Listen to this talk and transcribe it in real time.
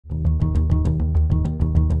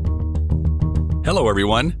Hello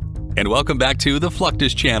everyone, and welcome back to the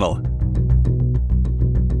Fluctus Channel.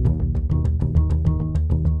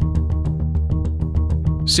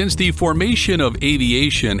 Since the formation of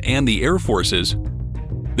aviation and the Air Forces,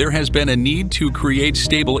 there has been a need to create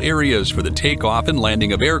stable areas for the takeoff and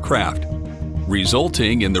landing of aircraft,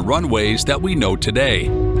 resulting in the runways that we know today.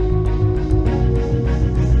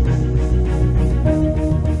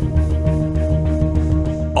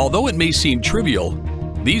 Although it may seem trivial,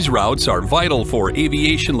 these routes are vital for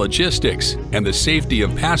aviation logistics and the safety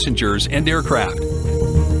of passengers and aircraft.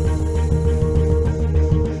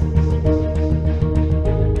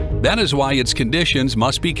 That is why its conditions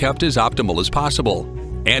must be kept as optimal as possible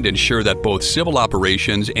and ensure that both civil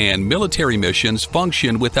operations and military missions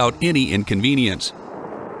function without any inconvenience.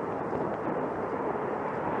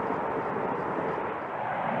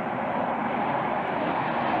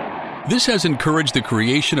 This has encouraged the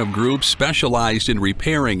creation of groups specialized in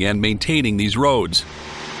repairing and maintaining these roads.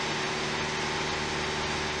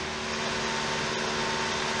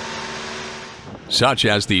 Such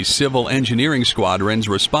as the civil engineering squadrons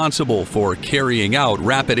responsible for carrying out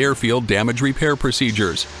rapid airfield damage repair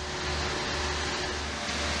procedures.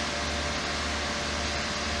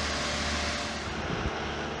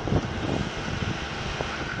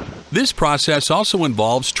 This process also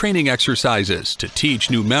involves training exercises to teach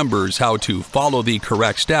new members how to follow the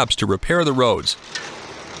correct steps to repair the roads.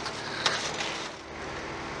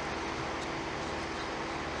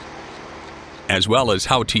 As well as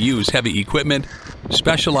how to use heavy equipment,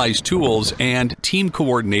 specialized tools, and team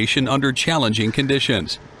coordination under challenging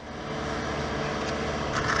conditions.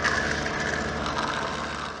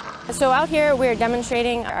 So out here we're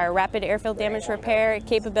demonstrating our rapid airfield damage repair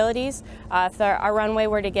capabilities. If our runway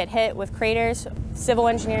were to get hit with craters, Civil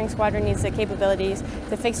Engineering Squadron needs the capabilities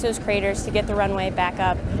to fix those craters to get the runway back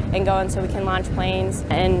up and going so we can launch planes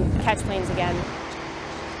and catch planes again.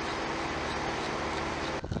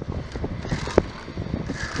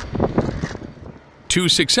 To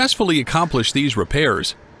successfully accomplish these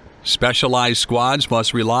repairs, specialized squads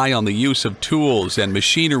must rely on the use of tools and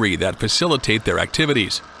machinery that facilitate their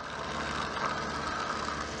activities.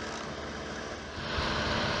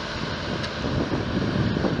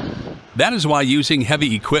 That is why using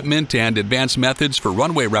heavy equipment and advanced methods for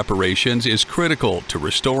runway reparations is critical to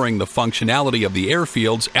restoring the functionality of the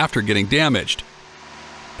airfields after getting damaged,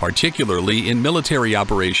 particularly in military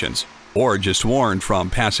operations or just worn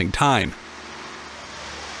from passing time.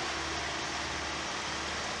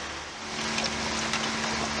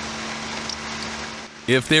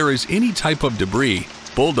 If there is any type of debris,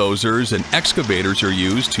 bulldozers and excavators are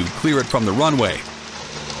used to clear it from the runway.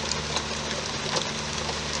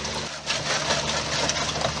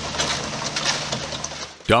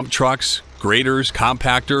 Dump trucks, graders,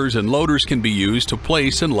 compactors, and loaders can be used to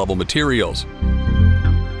place and level materials.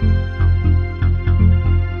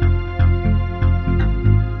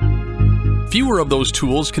 Fewer of those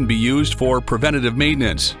tools can be used for preventative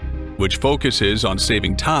maintenance, which focuses on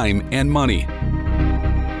saving time and money.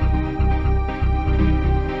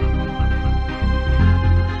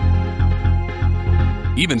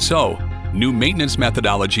 Even so, new maintenance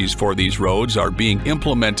methodologies for these roads are being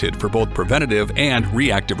implemented for both preventative and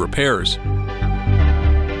reactive repairs.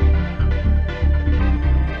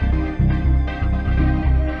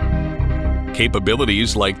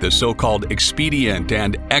 Capabilities like the so-called expedient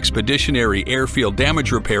and expeditionary airfield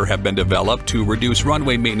damage repair have been developed to reduce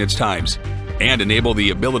runway maintenance times and enable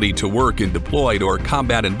the ability to work in deployed or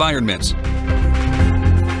combat environments.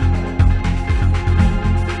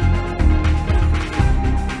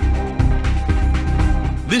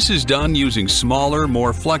 This is done using smaller,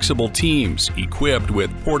 more flexible teams equipped with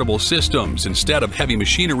portable systems instead of heavy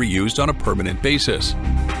machinery used on a permanent basis.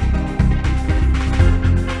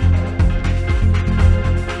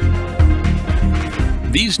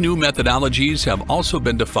 These new methodologies have also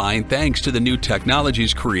been defined thanks to the new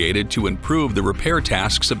technologies created to improve the repair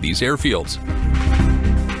tasks of these airfields.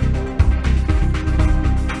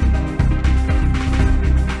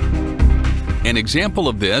 An example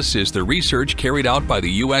of this is the research carried out by the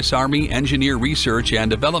U.S. Army Engineer Research and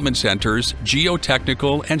Development Center's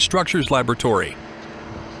Geotechnical and Structures Laboratory.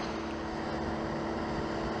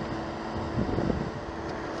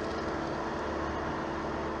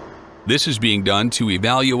 This is being done to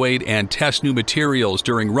evaluate and test new materials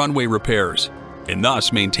during runway repairs, and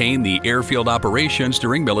thus maintain the airfield operations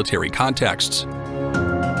during military contexts.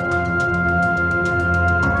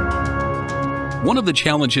 One of the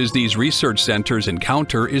challenges these research centers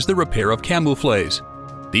encounter is the repair of camouflages.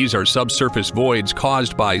 These are subsurface voids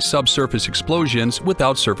caused by subsurface explosions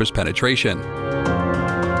without surface penetration.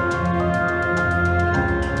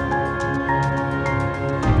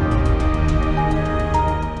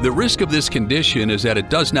 The risk of this condition is that it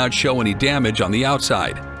does not show any damage on the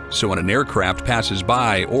outside, so when an aircraft passes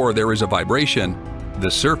by or there is a vibration,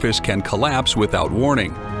 the surface can collapse without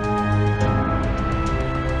warning.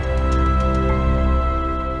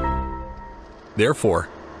 Therefore,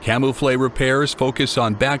 camouflage repairs focus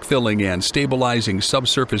on backfilling and stabilizing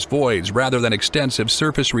subsurface voids rather than extensive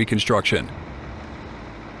surface reconstruction.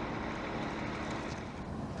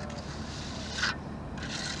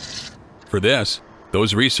 For this,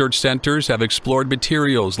 those research centers have explored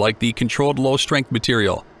materials like the controlled low-strength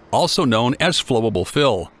material, also known as flowable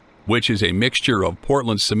fill, which is a mixture of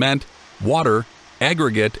Portland cement, water,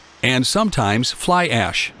 aggregate, and sometimes fly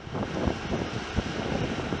ash.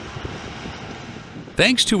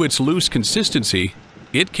 Thanks to its loose consistency,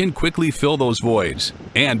 it can quickly fill those voids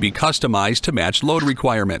and be customized to match load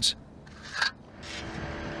requirements.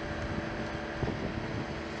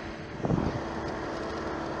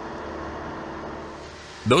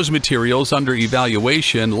 Those materials under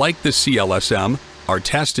evaluation, like the CLSM, are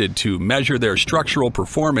tested to measure their structural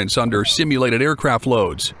performance under simulated aircraft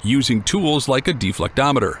loads using tools like a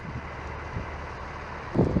deflectometer.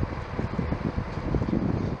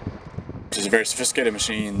 This is a very sophisticated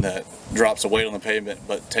machine that drops a weight on the pavement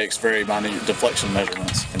but takes very minute deflection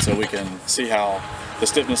measurements, and so we can see how the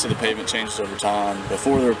stiffness of the pavement changes over time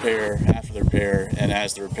before the repair, after the repair, and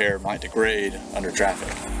as the repair might degrade under traffic.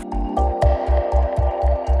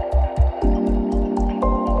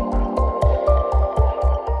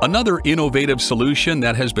 Another innovative solution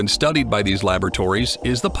that has been studied by these laboratories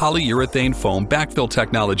is the polyurethane foam backfill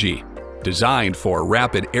technology, designed for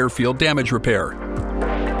rapid airfield damage repair.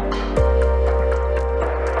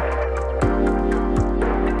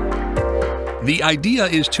 The idea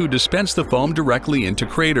is to dispense the foam directly into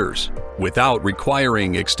craters, without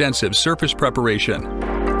requiring extensive surface preparation.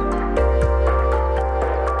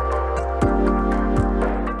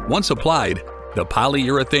 Once applied, the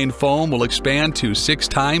polyurethane foam will expand to 6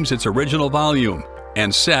 times its original volume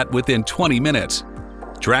and set within 20 minutes,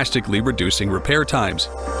 drastically reducing repair times.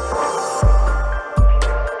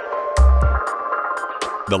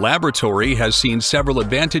 The laboratory has seen several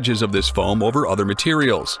advantages of this foam over other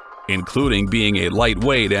materials, including being a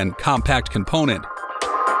lightweight and compact component.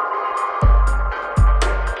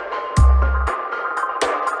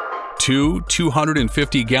 Two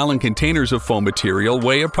 250-gallon containers of foam material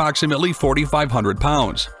weigh approximately 4,500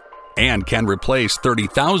 pounds and can replace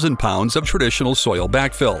 30,000 pounds of traditional soil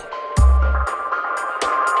backfill.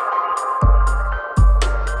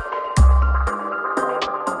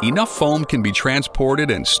 Enough foam can be transported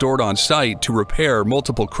and stored on site to repair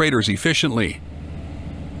multiple craters efficiently.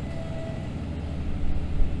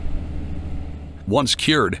 Once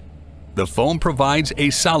cured, the foam provides a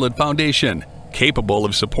solid foundation, capable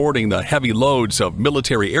of supporting the heavy loads of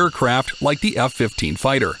military aircraft like the F-15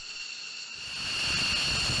 fighter.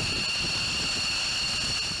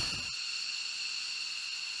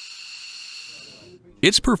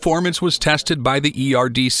 Its performance was tested by the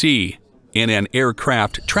ERDC in an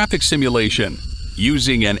aircraft traffic simulation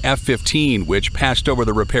using an F-15 which passed over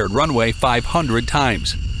the repaired runway 500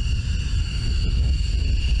 times.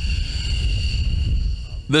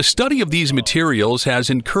 The study of these materials has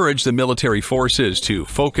encouraged the military forces to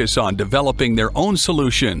focus on developing their own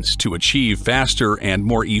solutions to achieve faster and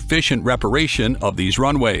more efficient reparation of these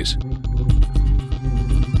runways.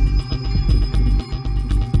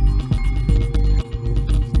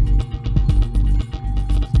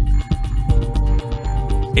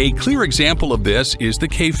 A clear example of this is the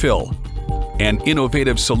K-Fill, an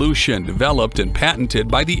innovative solution developed and patented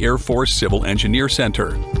by the Air Force Civil Engineer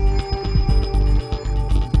Center.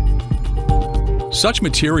 Such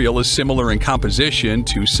material is similar in composition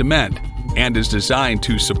to cement and is designed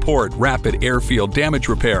to support rapid airfield damage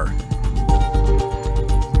repair.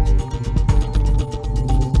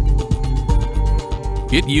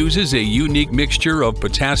 It uses a unique mixture of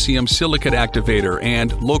potassium silicate activator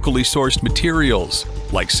and locally sourced materials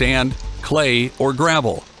like sand, clay, or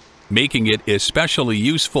gravel, making it especially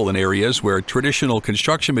useful in areas where traditional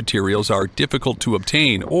construction materials are difficult to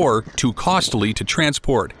obtain or too costly to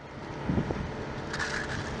transport.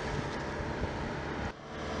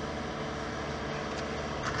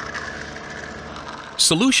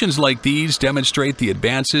 Solutions like these demonstrate the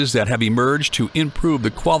advances that have emerged to improve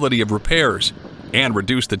the quality of repairs and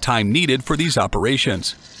reduce the time needed for these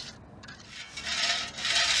operations.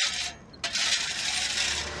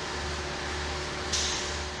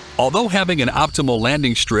 Although having an optimal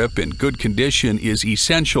landing strip in good condition is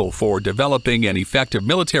essential for developing an effective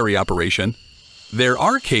military operation, there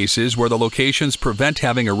are cases where the locations prevent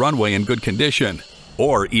having a runway in good condition,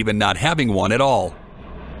 or even not having one at all.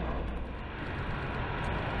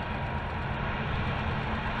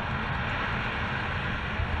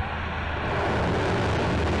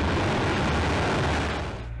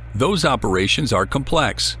 Those operations are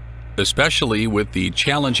complex, especially with the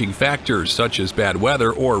challenging factors such as bad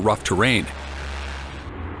weather or rough terrain.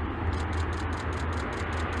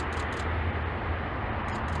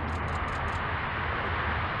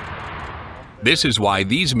 This is why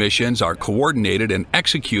these missions are coordinated and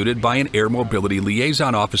executed by an air mobility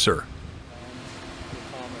liaison officer.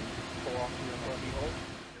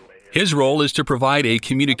 His role is to provide a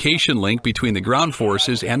communication link between the ground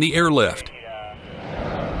forces and the airlift.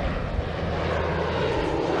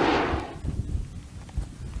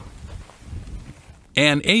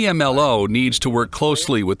 An AMLO needs to work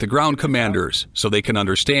closely with the ground commanders so they can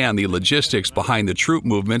understand the logistics behind the troop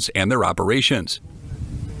movements and their operations.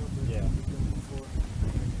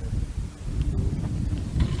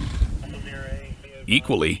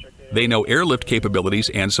 Equally, they know airlift capabilities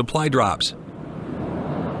and supply drops.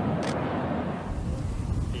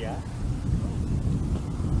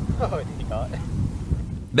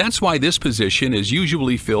 That's why this position is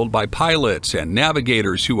usually filled by pilots and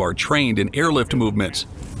navigators who are trained in airlift movements.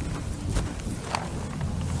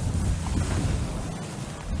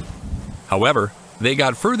 However, they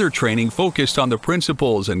got further training focused on the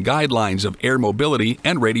principles and guidelines of air mobility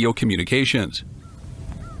and radio communications.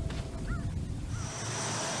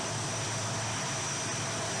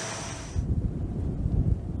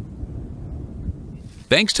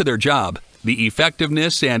 Thanks to their job, the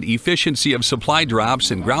effectiveness and efficiency of supply drops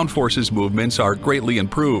and ground forces movements are greatly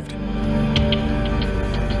improved.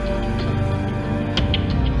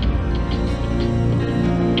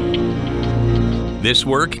 This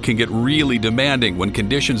work can get really demanding when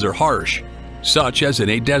conditions are harsh, such as in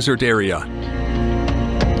a desert area.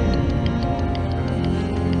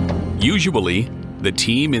 Usually, the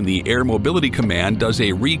team in the Air Mobility Command does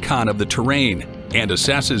a recon of the terrain and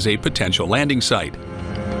assesses a potential landing site.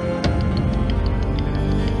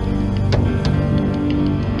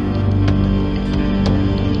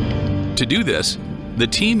 To do this, the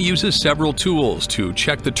team uses several tools to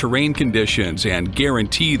check the terrain conditions and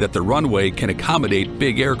guarantee that the runway can accommodate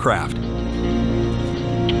big aircraft.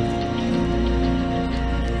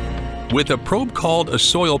 With a probe called a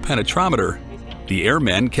soil penetrometer, the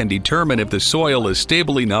airmen can determine if the soil is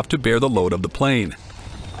stable enough to bear the load of the plane.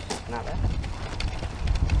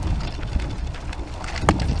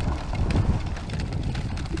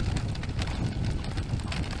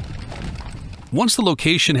 Once the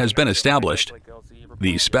location has been established,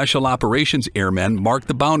 the Special Operations Airmen mark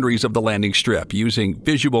the boundaries of the landing strip using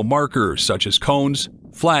visual markers such as cones,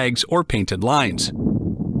 flags, or painted lines.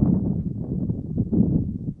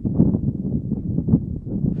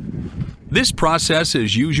 This process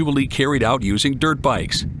is usually carried out using dirt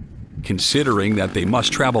bikes, considering that they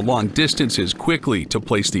must travel long distances quickly to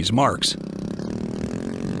place these marks.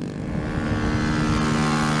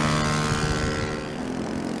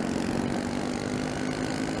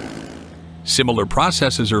 Similar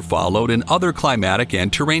processes are followed in other climatic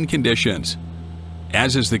and terrain conditions,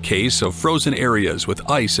 as is the case of frozen areas with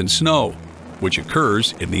ice and snow, which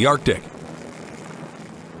occurs in the Arctic.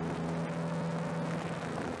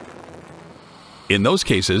 In those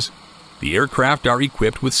cases, the aircraft are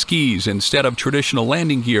equipped with skis instead of traditional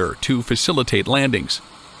landing gear to facilitate landings.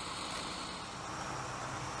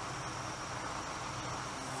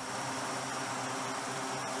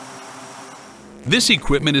 This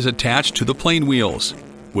equipment is attached to the plane wheels,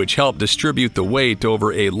 which help distribute the weight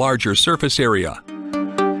over a larger surface area.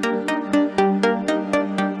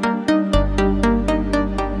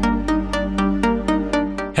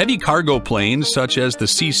 Heavy cargo planes such as the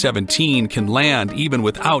C-17 can land even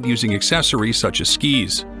without using accessories such as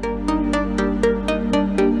skis.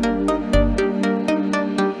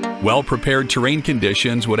 Well-prepared terrain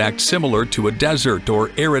conditions would act similar to a desert or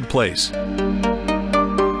arid place.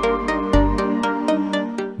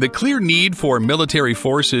 The clear need for military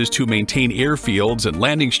forces to maintain airfields and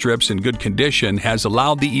landing strips in good condition has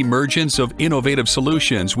allowed the emergence of innovative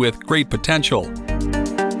solutions with great potential.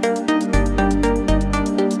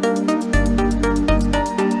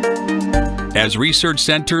 As research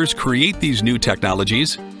centers create these new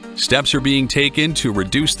technologies, steps are being taken to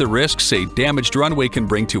reduce the risks a damaged runway can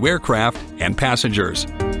bring to aircraft and passengers.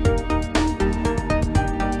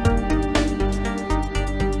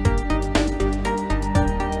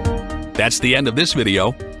 That's the end of this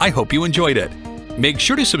video. I hope you enjoyed it. Make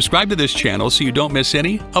sure to subscribe to this channel so you don't miss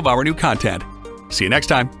any of our new content. See you next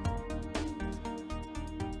time.